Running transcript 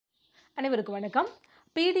அனைவருக்கும் வணக்கம்.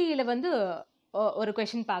 PDE வந்து ஒரு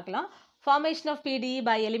question பார்க்கலாம். Formation of PDE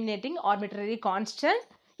by eliminating arbitrary constant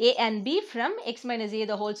a and b from x minus a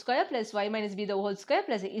the whole square plus y minus b the whole square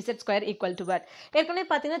plus z square equal to what? ஏற்கனவே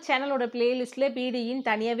பார்த்தீங்கன்னா சேனலோட பிளேலிஸ்ட்ல PDE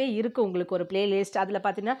தனியாவே இருக்கு உங்களுக்கு ஒரு playlist. அதில்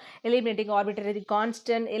பார்த்தீங்கன்னா eliminating arbitrary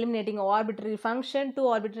constant, eliminating arbitrary function, two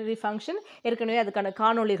arbitrary function ஏற்கனவே அதுக்கான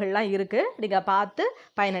காணொளிகள்லாம் இருக்கு. நீங்க பார்த்து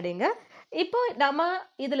பயனடைங்க. இப்போ நம்ம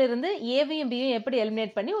இதிலிருந்து ஏவையும் பியும் எப்படி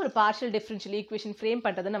எலிமினேட் பண்ணி ஒரு பார்ஷியல் டிஃபரன்ஷியல் ஈக்குவேஷன் ஃப்ரேம்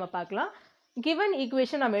பண்ணுறதுன்னு நம்ம பார்க்கலாம். கிவன்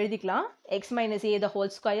ஈக்குவேஷன் நம்ம எழுதிக்கலாம் X minus A the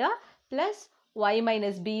whole square plus Y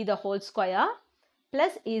minus be the whole square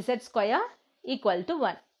plus Z square equal to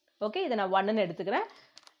 1. Okay, இதை நான் 1ன்னு எடுத்துக்கிறேன்.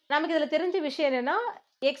 நமக்கு இதில் தெரிஞ்ச விஷயம் என்னென்னா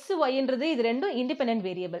எக்ஸ் ஒய்ன்றது இது ரெண்டும் இண்டிபெண்ட்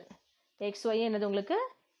வேரியபிள். எக்ஸ் ஒய் என்னது உங்களுக்கு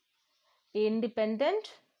இண்டிபெண்ட்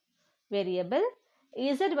வேரியபிள்,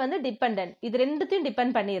 இசட் வந்து டிபெண்ட். இது ரெண்டுத்தையும்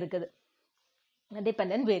டிபெண்ட் பண்ணி இருக்குது,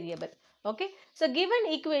 dependent variable. Okay, so given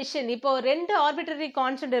equation இப்போ ரெண்டு arbitrary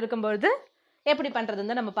constant இருக்கும்போது எப்படி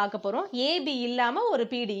பண்றதுன்னு நம்ம பார்க்க போறோம். AB இல்லாம ஒரு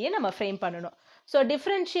PDE நம்ம frame பண்ணணும். So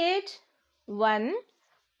differentiate one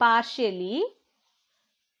partially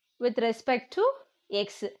with respect to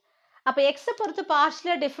x. அப்ப x பொறுத்து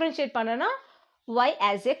partially differentiate பண்ணனா y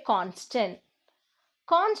as a constant.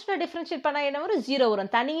 Constant differentiate பண்ணால் என்ன வரும்? 0 வரும்.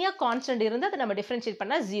 தனியாக கான்ஸ்டன்ட் இருந்து அதை நம்ம டிஃபரன்ஷியேட்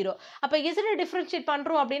பண்ணால் 0. அப்போ இசட்டை டிஃபரன்ஷியேட்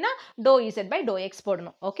பண்ணுறோம் அப்படின்னா to Z by to X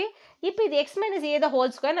போடணும். ஓகே, இப்போ இது X minus A the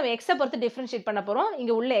whole square நம்ம எக்ஸை பொறுத்து டிஃபரன்ஷியேட் பண்ண போகிறோம்.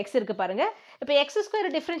 இங்கே உள்ள எக்ஸ் இருக்குது பாருங்க. இப்போ எக்ஸ்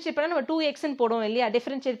ஸ்கொயர் டிஃபரன்ஷியேட் பண்ணால் நம்ம 2xன்னு போடுவோம் இல்லையா?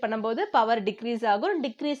 டிஃபரன்ஷியேட் பண்ணும்போது பவர் டிக்ரீஸ் ஆகும்.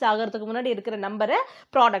 டிக்ரீஸ் ஆகிறதுக்கு முன்னாடி இருக்கிற நம்பரை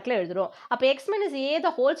ப்ராடக்ட்டில் எழுதுறோம். அப்போ X minus A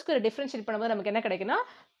the whole square differentiate பண்ணும்போது நமக்கு என்ன கிடைக்குன்னா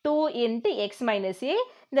 2 × எக்ஸ் மைனஸ் ஏ.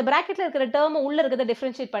 இந்த ப்ராக்கெட்டில் இருக்கிற டேர்ம் உள்ளே இருக்கிறத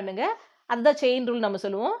டிஃபரன்ஷியேட் பண்ணுங்க. அதுதான் செயின் ரூல் நம்ம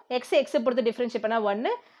சொல்லுவோம். எக்ஸ் எக்ஸை பொறுத்து டிஃபரன்ஷியேட் பண்ணால்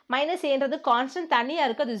 1, மைனஸ் ஏன்றது கான்ஸ்டன்ட் தனியாக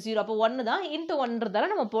இருக்குது, அது 0. அப்போ 1 தான். இன்ட்டு 1ன்றதால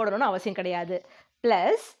நம்ம போடணும்னு அவசியம் கிடையாது.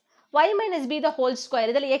 Plus y minus be the whole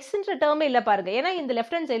square. இதில் எக்ஸ்ன்ற டேர்மே இல்லை பாருங்க. ஏன்னா இந்த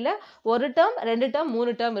லெஃப்ட் ஹேண்ட் சைடில் ஒரு டேர்ம், 2 டேர்ம்,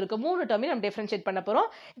 3 டேர்ம் இருக்குது. 3 டேர்மையும் நம்ம டிஃபரன்ஷியேட் பண்ண போகிறோம்.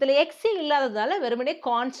 இதில் எக்ஸே இல்லாததால வெறுமனே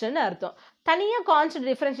கான்ஸ்டன்ட் அர்த்தம். தனியாக கான்ஸ்டன்ட்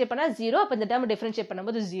டிஃபரன்ஷியேட் பண்ணால் 0. அப்போ இந்த டேர்ம் டிஃபரன்ஷியேட்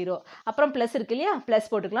பண்ணும்போது 0. அப்புறம் ப்ளஸ் இருக்கு இல்லையா?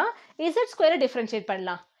 ப்ளஸ் போட்டுக்கலாம். இசட் ஸ்கொயரை டிஃபரன்ஷியேட்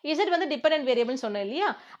பண்ணலாம். இசட் வந்து டிபெண்டன்ட் வேரியபிள்னு சொன்னோம் இல்லையா?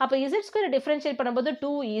 அப்போ இசட் ஸ்கொயர் டிஃபரன்ஷியேட் பண்ணும்போது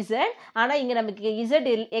 2z. ஆனால் இங்கே நமக்கு இசட்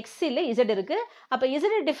எக்ஸ் இல்லை, இசட் இருக்குது. அப்போ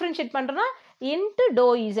இசட் டிஃபரன்ஷியேட் பண்ணுறோன்னா into to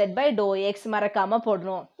Z by to X மறக்காமல்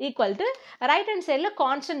போடணும். ஈக்குவல் டு ரைட் ஹேண்ட் சைடில்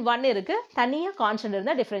கான்ஸ்டன்ட் 1 இருக்குது, தனியாக கான்ஸ்டன்ட்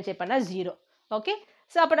இருந்தால் டிஃபரன்ஷியேட் பண்ணால் 0. ஓகே,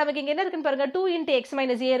 ஸோ அப்போ நமக்கு இங்கே என்ன இருக்குன்னு பாருங்கள். 2 × எக்ஸ்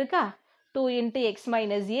மைனஸ் ஏ இருக்கா? 2 × X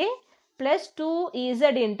minus A plus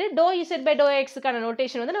 2z into dou z by dou x கான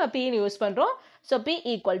நோட்டேஷன் வந்து நம்ம p ன்னு யூஸ் பண்ணுறோம். So p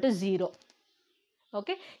equal to 0.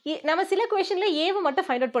 Okay, நம்ம சில கொஷனில் ஏவை மட்டும்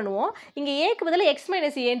ஃபைண்ட் அவுட் பண்ணுவோம். இங்கே ஏக்கு பதிலாக எக்ஸ்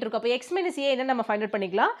மைனஸ் ஏன்னு இருக்கும். அப்போ எக்ஸ் மைனஸ் ஏ என்னன்னு நம்ம ஃபைண்ட் அவுட்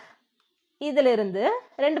பண்ணிக்கலாம். இதிலிருந்து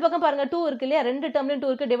ரெண்டு பக்கம் பாருங்கள், 2 இருக்கு இல்லையா? ரெண்டு டேர்ம்லையும்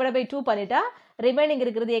 2 இருக்குது. டிவைட் பை 2 பண்ணிட்டா ரிமைனிங்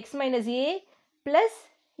இருக்கிறது X minus A plus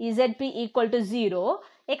Z B equal to 0.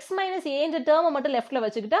 X minus ஏன்ற டேர்மை மட்டும் லெஃப்டில்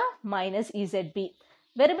வச்சுக்கிட்டா மைனஸ் இசட் பி.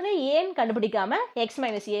 வெறுமனே ஏன்னு கண்டுபிடிக்காம எக்ஸ்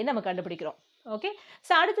மைனஸ் ஏன்னு நம்ம கண்டுபிடிக்கிறோம். ஓகே,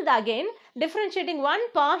 ஸோ அடுத்தது again differentiating one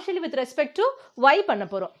partially with respect to Y பண்ண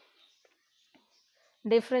போகிறோம்.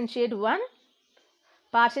 டிஃபரன்ஷியேட் ஒன்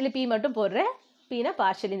பார்ஷியலி பி மட்டும் போடுறேன். பின்னா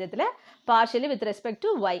பார்ஷியலி இந்த இடத்துல partially with respect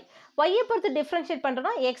to Y. ஒய்யை பொறுத்து டிஃபரன்ஷியேட்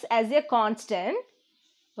பண்ணுறோன்னா X as a constant.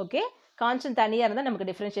 Okay, constant தனியாக இருந்தால் நமக்கு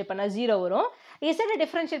டிஃபரன்ஷியேட் பண்ணால் 0 வரும். இசட்டை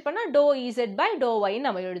டிஃபரன்ஷியேட் பண்ணால் டோ இசட் பை டோ ஒய்ன்னு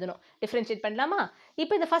நம்ம எழுதணும். டிஃபரன்ஷியேட் பண்ணலாமா?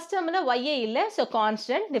 இப்போ இந்த ஃபஸ்ட் டேர்மில் ஒய்யே இல்லை, ஸோ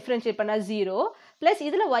கான்ஸ்டன்ட் டிஃபரன்ஷியேட் பண்ணால் 0. ப்ளஸ்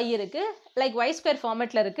இதில் ஒய் இருக்குது, லைக் ஒய் ஸ்கொயர்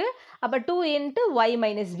ஃபார்மேட்டில் இருக்குது. அப்போ 2 × ஒய்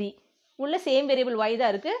மைனஸ் பி. உள்ள சேம் வேரியபிள் ஒய்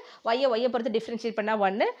தான் இருக்குது. ஒய்யை பொறுத்து டிஃபரன்ஷியேட் பண்ணால்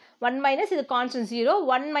 1. 1 மைனஸ் இது கான்ஸ்டன்ட் 0.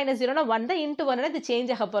 1 மைனஸ் 0னா 1 தான். இன்ட்டு 1னா இது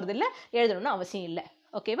சேஞ்ச் ஆக போகிறது இல்லை, எழுதணும்னு அவசியம் இல்லை.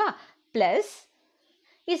 ஓகேவா? ப்ளஸ்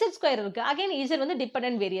இசட் ஸ்கொயர் இருக்குது. அகைன் இசட் வந்து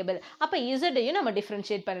டிபெண்டன்ட் வேரியபிள். அப்போ இசட்டையும் நம்ம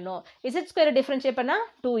டிஃபரன்ஷியேட் பண்ணணும். இசட் ஸ்கொயரை டிஃபரன்ஷியேட் பண்ணால்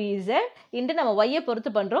 2z இன்ட்டு நம்ம ஒய்யை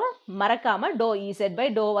பொறுத்து பண்ணுறோம். மறக்காமல் to Z by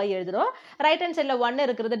to Y எழுதுகிறோம். ரைட் ஹேண்ட் சைடில் 1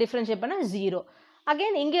 இருக்கிறத டிஃபரன்ஷியேட் பண்ணால் 0.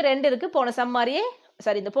 அகைன் இங்கே 2 இருக்குது. போன சம் மாதிரியே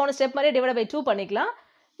இந்த போன ஸ்டெப் மாதிரியே டிவைட் பை 2 பண்ணிக்கலாம்.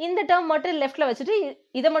 இந்த டேர்ம் மட்டும் லெஃப்ட்டில் வச்சுட்டு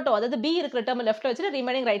இதை மட்டும், அதாவது பி இருக்கிற டேர்ம் லெஃப்ட்டில் வச்சுட்டு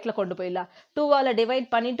ரிமைனிங் ரைட்டில் கொண்டு போயிடலாம். 2ஆல் டிவைட்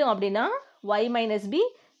பண்ணிட்டோம் அப்படின்னா Y minus B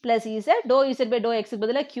plus Z to Z by to எக்ஸுக்கு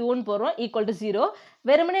பதிலாக க்யூன்னு போடுறோம். Equal to 0.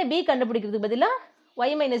 வெறுமனே பி கண்டுபிடிக்கிறதுக்கு பதிலாக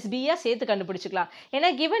ஒய் மைனஸ் பியாக சேர்த்து கண்டுபிடிச்சிக்கலாம். ஏன்னா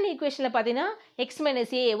கிவன் ஈக்குவேஷனில் பார்த்தீங்கன்னா எக்ஸ்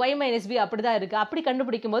மைனஸ் ஏ ஒய் மைனஸ் பி அப்படி தான் இருக்குது. அப்படி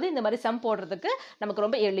கண்டுபிடிக்கும் போது இந்த மாதிரி சம் போடுறதுக்கு நமக்கு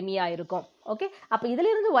ரொம்ப எளிமையாக இருக்கும். ஓகே, அப்போ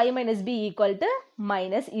இதிலிருந்து Y minus B equal to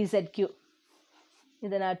minus Z Q.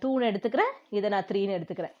 இதை நான் 2ன்னு எடுத்துக்கிறேன், இதை நான் 3ன்னு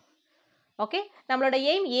எடுத்துக்கிறேன். ஓகே, நம்மளோட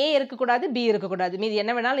எய்ம் ஏ இருக்கக்கூடாது, பி இருக்கக்கூடாது. மீது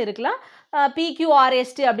என்ன வேணாலும் இருக்கலாம்.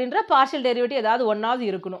 பிக்யூஆர்எஸ்டி அப்படின்ற பார்ஷியல் டெரிவேட்டிவ் ஏதாவது ஒன்றாவது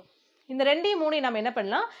இருக்கணும். இந்த 2 3 நம்ம என்ன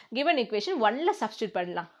பண்ணலாம்? கிவன் ஈக்குவேஷன் 1ல் சப்ஸ்டியூட்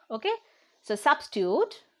பண்ணலாம். Okay, so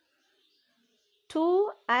substitute 2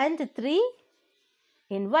 and 3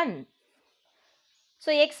 in 1. So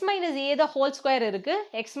X minus A the whole square இருக்குது.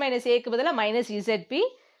 எக்ஸ் மைனஸ் ஏக்கு பதிலாக minus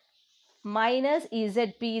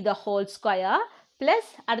இசட்பி the whole square plus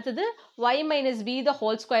அடுத்தது Y minus be the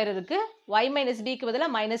whole square இருக்குது. ஒய் மைனஸ் பிக்கு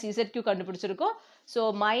பதிலாக மைனஸ் இசட்கியூ கண்டுபிடிச்சிருக்கோம். So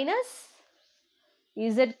minus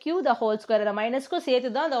இசட்கியூ the whole square, மைனஸ்க்கும்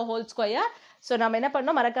சேர்த்து தான் த ஹோல் ஸ்கொயர். ஸோ நம்ம என்ன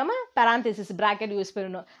பண்ணோம், மறக்காமல் பேராந்தசிஸ் ப்ராக்கெட் யூஸ்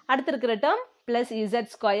பண்ணணும். அடுத்து இருக்கிற term plus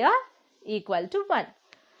Z square equal to 1.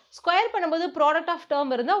 Square பண்ணும்போது ப்ராடக்ட் ஆஃப்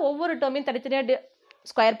டேர்ம் இருந்தால் ஒவ்வொரு டேர்மையும் தனித்தனியாக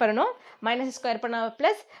ஸ்கொயர் பண்ணணும். மைனஸ் ஸ்கொயர் பண்ணால்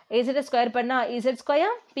ப்ளஸ் இசட் ஸ்கொயர் பண்ணால் இசட்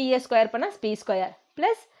ஸ்கொயர், பிஎஸ் ஸ்கொயர் பண்ணால் B square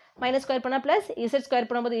plus minus square பண்ணால் ப்ளஸ் இசட் ஸ்கொயர்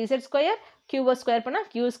பண்ணும்போது இசட் ஸ்கொயர், கியூவை ஸ்கொயர் பண்ணால்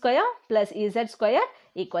Q square plus Z square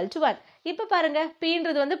equal to 1. இப்போ பாருங்கள்,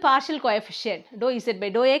 பின்றது வந்து partial coefficient to Z by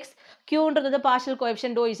to X, கியூன்றது வந்து partial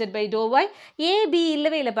coefficient to Z by to Y, AB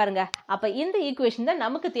இல்லவே இல்லை பாருங்கள். அப்போ இந்த ஈக்குவேஷன் தான்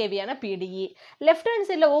நமக்கு தேவையான பிடிஇ. லெஃப்ட் ஹேண்ட்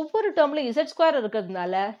சைடில் ஒவ்வொரு டேர்மில் இசட் ஸ்கொயர்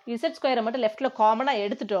இருக்கிறதுனால இசட் ஸ்கொயரை மட்டும் லெஃப்ட்டில் காமனாக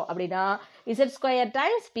எடுத்துட்டோம் அப்படின்னா Z square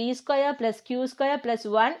times B square plus Q square plus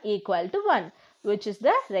 1 equal to 1, which is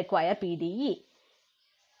the required PDE.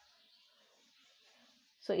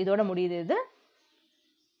 So இதோட முடியுது இது.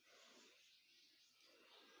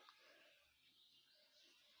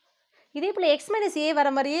 இதே போல் எக்ஸ் மைனஸ் ஏ வர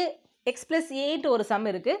மாதிரியே எக்ஸ் ப்ளஸ் ஏன்ட்டு ஒரு சம்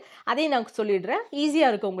இருக்குது, அதையும் நான் சொல்லிடுறேன்.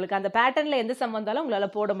 ஈஸியாக இருக்குது உங்களுக்கு, அந்த பேட்டர்னில் எந்த சம் வந்தாலும்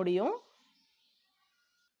உங்களால் போட முடியும்.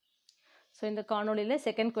 ஸோ இந்த காணொலியில்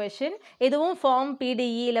செகண்ட் கொஷின், இதுவும் ஃபார்ம்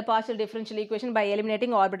பிடிஇ இல்லை partial differential equation by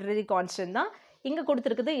eliminating arbitrary constant தான். இங்கே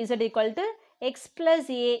கொடுத்துருக்குது Z equal to X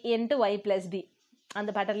plus A into Y plus B, அந்த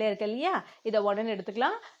பேட்டர்லேயே இருக்கு இல்லையா. இதை உடனே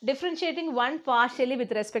எடுத்துக்கலாம். Differentiating one partially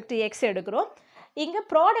with respect to X எடுக்கிறோம். இங்கே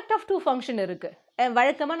ப்ராடக்ட் ஆஃப் டூ ஃபங்க்ஷன் இருக்குது.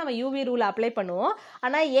 வழக்கமாக நம்ம யூவி ரூல் அப்ளை பண்ணுவோம்.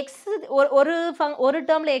 ஆனால் எக்ஸ் ஒரு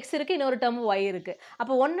டேர்மில் எக்ஸ் இருக்குது, இன்னொரு டேர்ம் ஒய் இருக்குது.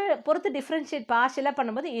 அப்போ ஒன்று பொறுத்து டிஃப்ரென்ஷியேட் பார்ஷியலாக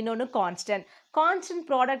பண்ணும்போது இன்னொன்று கான்ஸ்டன்ட்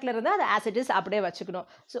ப்ராடக்டில் இருந்தால் அது ஆஸ் இட் இஸ் அப்படியே வச்சுக்கணும்.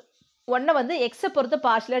 ஸோ ஒன்றை வந்து எக்ஸை பொறுத்து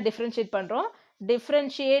பார்ஷியலாக டிஃப்ரென்ஷியேட் பண்ணுறோம்.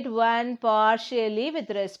 Differentiate one partially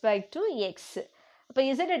with respect to X. இப்போ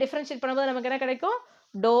இசட்டை டிஃப்ரென்ஷியேட் பண்ணும்போது நமக்கு என்ன கிடைக்கும்,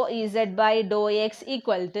 to Z by to X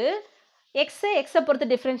equal to எக்ஸை பொறுத்து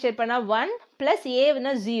டிஃப்ரென்ஷியேட் பண்ணால் 1 ப்ளஸ்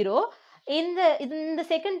ஏன்னா 0. இந்த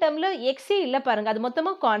செகண்ட் டேர்மில் எக்ஸே இல்லை பாருங்கள், அது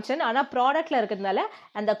மொத்தமாக கான்ஸ்டன்ட். ஆனால் ப்ராடக்ட்டில் இருக்கிறதுனால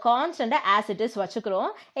அந்த கான்ஸ்டண்ட்டை ஆஸ் இட் இஸ் வச்சுக்கிறோம்.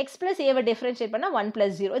 எக்ஸ் ப்ளஸ் ஏவை டிஃப்ரென்ஷியேட் பண்ணால் 1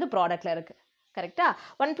 + 0, இது ப்ராடக்ட்டில் இருக்குது. கரெக்டாக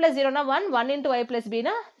 1 + 0னா 1 into Y plus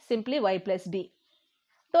Bina simply Y plus B.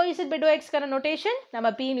 To Z by to எக்ஸ்க்கான notation நம்ம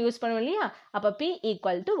பின்னு யூஸ் பண்ணுவோம் இல்லையா. அப்போ B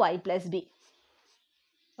equal to Y plus B.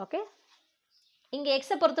 Okay, இங்கே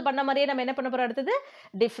எக்ஸை பொறுத்து பண்ண மாதிரியே நம்ம என்ன பண்ண போகிறோம், அடுத்தது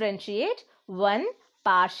differentiate one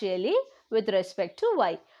partially with respect to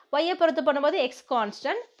Y. ஒய்யை பொறுத்து பண்ணும்போது X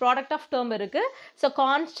constant, product of term இருக்குது. So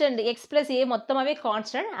constant X plus A மொத்தமாகவே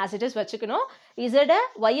கான்ஸ்டன்ட் ஆஸ் இட் இஸ் வச்சுக்கணும். இசடை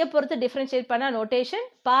ஒய்யை பொறுத்து டிஃப்ரென்ஷியேட் பண்ண நோட்டேஷன்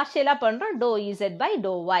பார்ஷியலாக பண்ணுறோம், to Z by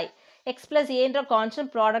to Y. X plus ஏன்ற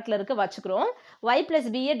கான்ஸ்டன்ட் ப்ராடக்டில் இருக்க வச்சுக்கிறோம். ஒய்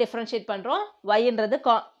ப்ளஸ் பியை டிஃப்ரென்ஷியேட் பண்ணுறோம். ஒய்ன்றது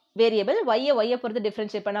வேரியபிள், ஒய்யை பொறுத்து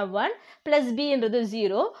டிஃப்ரென்ஷியேட் பண்ணால் 1 ப்ளஸ் பின்றது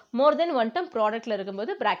 0. மோர் தென் ஒன் டேர்ம் ப்ராடக்ட்டில்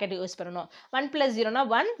இருக்கும்போது ப்ராக்கெட் யூஸ் பண்ணணும். 1 + 0னா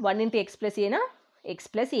 1 இன்ட்டு எக்ஸ் ப்ளஸ் ஏனா X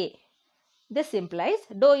plus A. This implies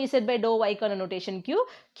to Z by to ஒய்க்கான notation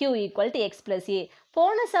Q equal to X plus A.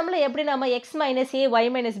 போன சம்மில் எப்படி நம்ம எக்ஸ் மைனஸ் ஏ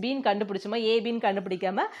ஒய் மைனஸ் பின்னு கண்டுபிடிச்சோமோ, ஏபின்னு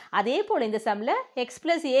கண்டுபிடிக்காம, அதே போல் இந்த சம்மில் எக்ஸ்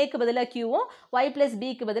ப்ளஸ் ஏக்கு பதிலாக கியூவும் ஒய் ப்ளஸ்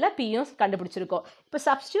பிக்கு பதிலாக பியும் கண்டுபிடிச்சிருக்கோம். இப்போ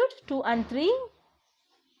substitute 2 and 3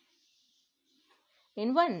 in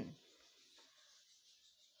 1.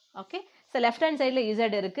 Okay, so left hand சைடில்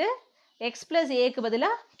இசட் இருக்குது. எக்ஸ் ப்ளஸ் ஏக்கு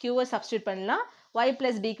பதிலாக கியூவை சப்ஸ்டியூட் பண்ணலாம், ஒய்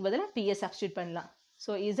ப்ளஸ் பிக்கு பதிலாக பியை சப்ஸ்டியூட் பண்ணலாம்.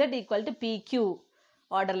 ஸோ இசட் ஈக்குவல் டு பிக்யூ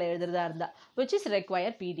ஆர்டரில் எழுதுறதா இருந்தால், which is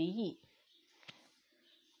require PDE.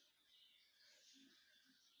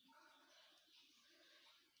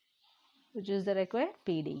 Which is the require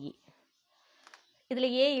PDE. இதில்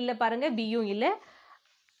ஏ இல்லை பாருங்கள், பியும் இல்லை.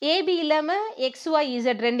 ஏபி இல்லாமல் எக்ஸ் ஒய்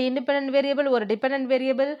இசட் ரெண்டு இண்டிபெண்டன்ட் வேரியபிள், ஒரு டிபெண்டன்ட்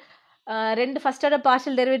வேரியபிள், ரெண்டு first order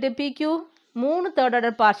partial derivative பிக்யூ, 3 third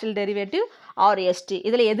order partial derivative R ST.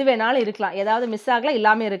 இதில் எது வேணாலும் இருக்கலாம், ஏதாவது மிஸ் ஆகலாம்,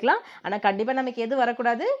 இல்லாமல் இருக்கலாம். ஆனால் கண்டிப்பாக நமக்கு எது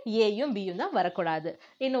வரக்கூடாது, ஏயும் பியும் தான் வரக்கூடாது.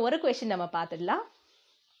 இன்னும் ஒரு கொஷின் நம்ம பார்த்துடலாம்.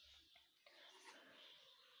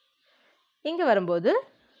 இங்கே வரும்போது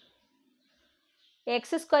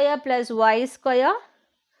X square plus Y square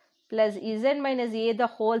plus Z minus A the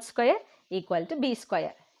whole square equal to be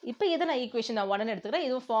square. இப்போ இதை நான் ஈக்குவேஷன் நான் உடனே எடுத்துக்கிறேன்.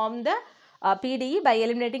 இதுவும் form the PDE by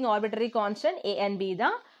eliminating arbitrary constant A and B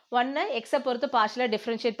தான். ஒன்று எக்ஸை பொறுத்து பார்ஷியலாக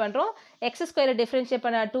டிஃப்ரென்ஷியேட் பண்ணுறோம். எக்ஸ் ஸ்கொயரை டிஃப்ரென்ஷியேட்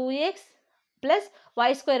பண்ண 2x ப்ளஸ்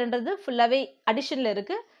ஒய் ஸ்கொயர்ன்றது ஃபுல்லாகவே அடிஷனில்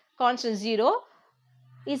இருக்குது, constant 0.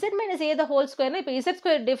 Z minus A the whole ஸ்கொயர்னா இப்போ இசட்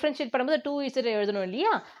ஸ்கொயர் டிஃப்ரென்ஷியேட் பண்ணும்போது 2z எழுதணும்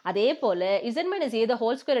இல்லையா. அதே போல் Z minus A the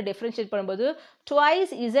whole ஸ்கொயரை டிஃப்ரென்ஷியேட் பண்ணும்போது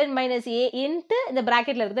twice Z minus A into இந்த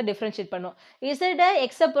ப்ராக்கெட்டில் இருக்கிறத டிஃப்ரென்ஷியேட் பண்ணும். இசட்டை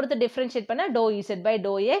எக்ஸை பொறுத்து டிஃப்ரென்ஷியேட் பண்ணால் to Z by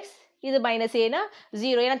to X இது மைனஸ் ஏனா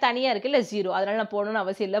 0 ஏன்னா தனியாக இருக்குல்ல 0 அதனால நான் போடணும்னு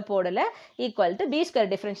அவசியம் இல்லை போடலை equal to be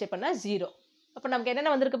square differentiate பண்ணால் 0 அப்போ நமக்கு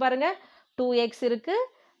என்னென்ன வந்திருக்கு பாருங்க 2x இருக்கு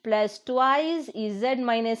plus twice z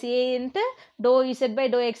minus a into dou z by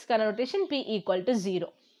dou x கான notation p equal to 0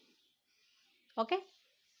 okay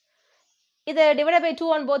இதை divided by 2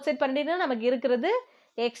 on both side பண்ணிட்டீங்கன்னா நமக்கு இருக்கிறது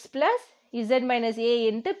x plus z minus a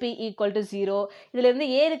into p equal to 0 இதில் இருந்து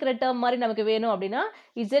a இருக்கிற term மாதிரி நமக்கு வேணும் அப்படின்னா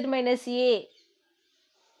z minus a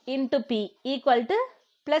into p equal to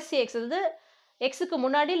plus x அது xக்கு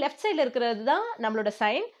முன்னாடி left sideல இருக்கிறது தான் நம்மளோட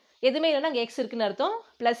sign எதுவுமே இல்லைன்னா அங்கே எக்ஸ் இருக்குன்னு அர்த்தம்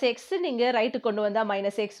ப்ளஸ் எக்ஸ் நீங்கள் ரைட்டு கொண்டு வந்தால்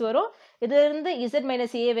மைனஸ் எக்ஸ் வரும் இதிலிருந்து இசட்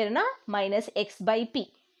மைனஸ் ஏ வேணும்னா minus X by B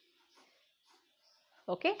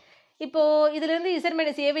okay இப்போது இதிலிருந்து இசட்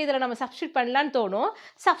மைனஸ் ஏவை இதில் நம்ம சப்ஸ்டியூட் பண்ணலான்னு தோணும்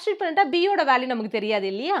சப்ஸ்டியூட் பண்ணிட்டா பியோட வேல்யூ நமக்கு தெரியாது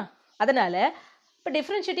இல்லையா அதனால் இப்போ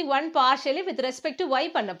differentiating one partially with respect to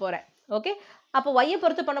Y பண்ண போகிறேன் ஓகே அப்போ ஒய்யை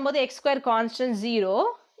பொறுத்து பண்ணும்போது எக்ஸ் ஸ்கொயர் கான்ஸ்டன்ட் 0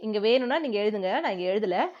 இங்கே வேணும்னா நீங்கள் எழுதுங்க நான் இங்கே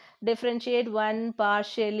எழுதலை differentiate one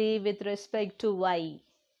partially with respect to Y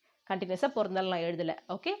கண்டினியூஸாக பொறுந்தாலும் நான் எழுதலை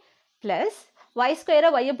ஓகே ப்ளஸ் ஒய் ஸ்கொயரை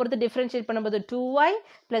ஒய்யை பொறுத்து டிஃப்ரென்ஷியேட் பண்ணும்போது 2y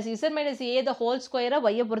plus Z minus A the whole ஸ்கொயரை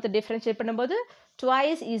ஒய்யை பொறுத்து டிஃப்ரென்ஷியேட் பண்ணும்போது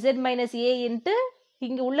twice Z minus A into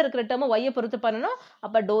இங்கே உள்ளே இருக்கிற டேர்மை ஒய்யை பொறுத்து பண்ணணும்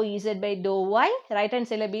அப்போ to Z by to Y right hand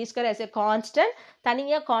சைடில் B square S A constant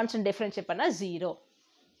தனியாக கான்ஸ்டன்ட் டிஃப்ரென்ஷியேட் பண்ணால் 0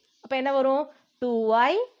 அப்போ என்ன வரும்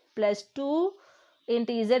 2y plus 2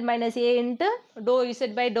 into z minus a into dou z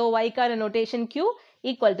by dou y கான notation q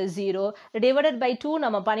equal to 0 divided by 2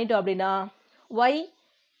 நம்ம பண்ணிட்டோம் அப்படின்னா y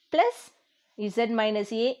plus z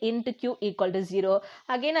minus a into q equal to 0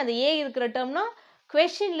 again அந்த a இருக்கிற டேர்ம்னா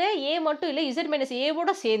questionல a மட்டும் இல்லை z minus a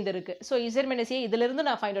ஓட சேர்ந்து இருக்கு ஸோ z minus a இதிலிருந்து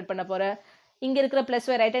நான் ஃபைண்ட் அவுட் பண்ண போகிறேன் இங்கே இருக்கிற ப்ளஸ்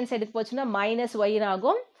y ரைட் ஹேண்ட் சைடுக்கு போச்சுன்னா மைனஸ் y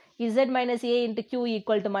ஆகும் z minus a into q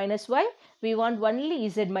equal to minus y we want only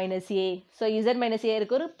z minus a so z minus a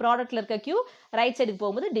இருக்கு ஒரு ப்ராடக்ட்ல இருக்க q ரைட் சைடுக்கு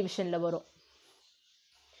போகும்போது டிவிஷன்ல வரும்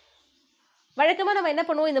வழக்கமாக நம்ம என்ன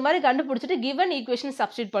பண்ணுவோம் இந்த மாதிரி கண்டுபிடிச்சிட்டு கிவன் ஈக்குவேஷன்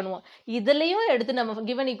சப்ஸ்டியூட் பண்ணுவோம் இதுலேயும் எடுத்து நம்ம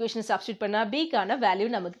கிவன் ஈக்குவேஷன் சப்ஸ்டியூட் பண்ணால் பிக்கான வேல்யூ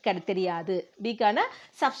நமக்கு தெரியாது பிக்கான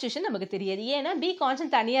சப்ஸ்டியூஷன் நமக்கு தெரியாது ஏன்னா பி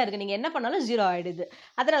கான்ஸ்டன்ட் தனியாக இருக்குது நீங்கள் என்ன பண்ணாலும் 0 ஆகிடுது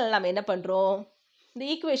அதனால் நம்ம என்ன பண்ணுறோம் இந்த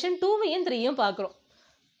ஈக்குவேஷன் 2வையும் 3யும் பார்க்குறோம்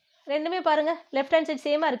ரெண்டுமே பாருங்கள் லெஃப்ட் ஹேண்ட் சைட்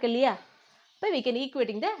சேமாக இருக்கு இல்லையா இப்போ we can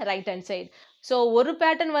equating the right hand side so ஒரு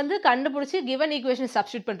பேட்டர்ன் வந்து கண்டுபிடிச்சி கிவன் ஈக்குவேஷன்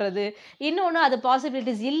சப்ஸ்டியூட் பண்ணுறது இன்னொன்று அது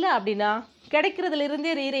பாசிபிலிட்டிஸ் இல்லை அப்படின்னா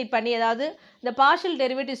கிடைக்கிறதுலேருந்தே ரீரைட் பண்ணி அதாவது இந்த பார்ஷியல்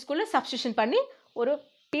டெரிவேட்டிவ்ஸ்குள்ளே சப்ஸ்டியூஷன் பண்ணி ஒரு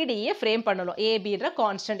PDE ஃப்ரேம் பண்ணணும் ஏபின்ற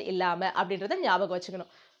கான்ஸ்டன்ட் இல்லாமல் அப்படின்றத ஞாபகம்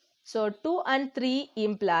வச்சுக்கணும் so 2 and 3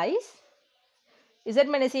 implies z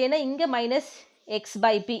minus a இங்கே minus X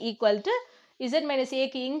by B equal to z minus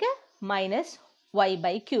aக்கு இங்கே மைனஸ் y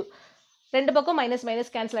by q ரெண்டு பக்கம் மைனஸ்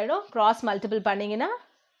மைனஸ் கேன்சல் ஆகிடும் கிராஸ் மல்டிபிள் பண்ணிங்கன்னா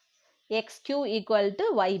xq equal to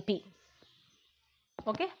yp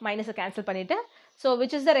okay மைனஸை கேன்சல் பண்ணிவிட்டு so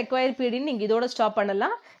which is the required PDE நீங்கள் இதோட ஸ்டாப்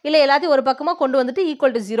பண்ணலாம் இல்லை எல்லாத்தையும் ஒரு பக்கமாக கொண்டு வந்துட்டு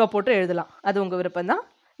ஈக்குவல் டு 0 போட்டு எழுதலாம் அது உங்கள் விருப்பம் தான்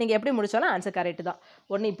நீங்கள் எப்படி முடித்தாலும் ஆன்சர் கரெக்டு தான்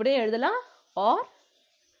ஒன்று இப்படியும் எழுதலாம் R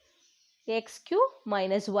xq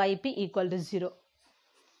minus yp equal to 0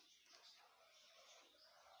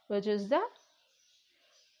 which is the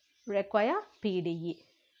require PDE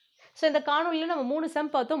so இந்த காணொலியில் நம்ம 3 சம்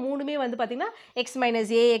பார்த்தோம் மூணுமே வந்து பார்த்திங்கன்னா X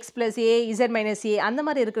minus A X plus A Z minus ஏ அந்த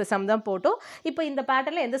மாதிரி இருக்கிற சம் தான் போட்டோம் இப்போ இந்த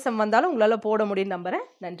பேட்டர்னில் எந்த சம் வந்தாலும் உங்களால் போட முடியும்னு நம்புகிறேன்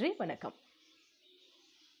நன்றி வணக்கம்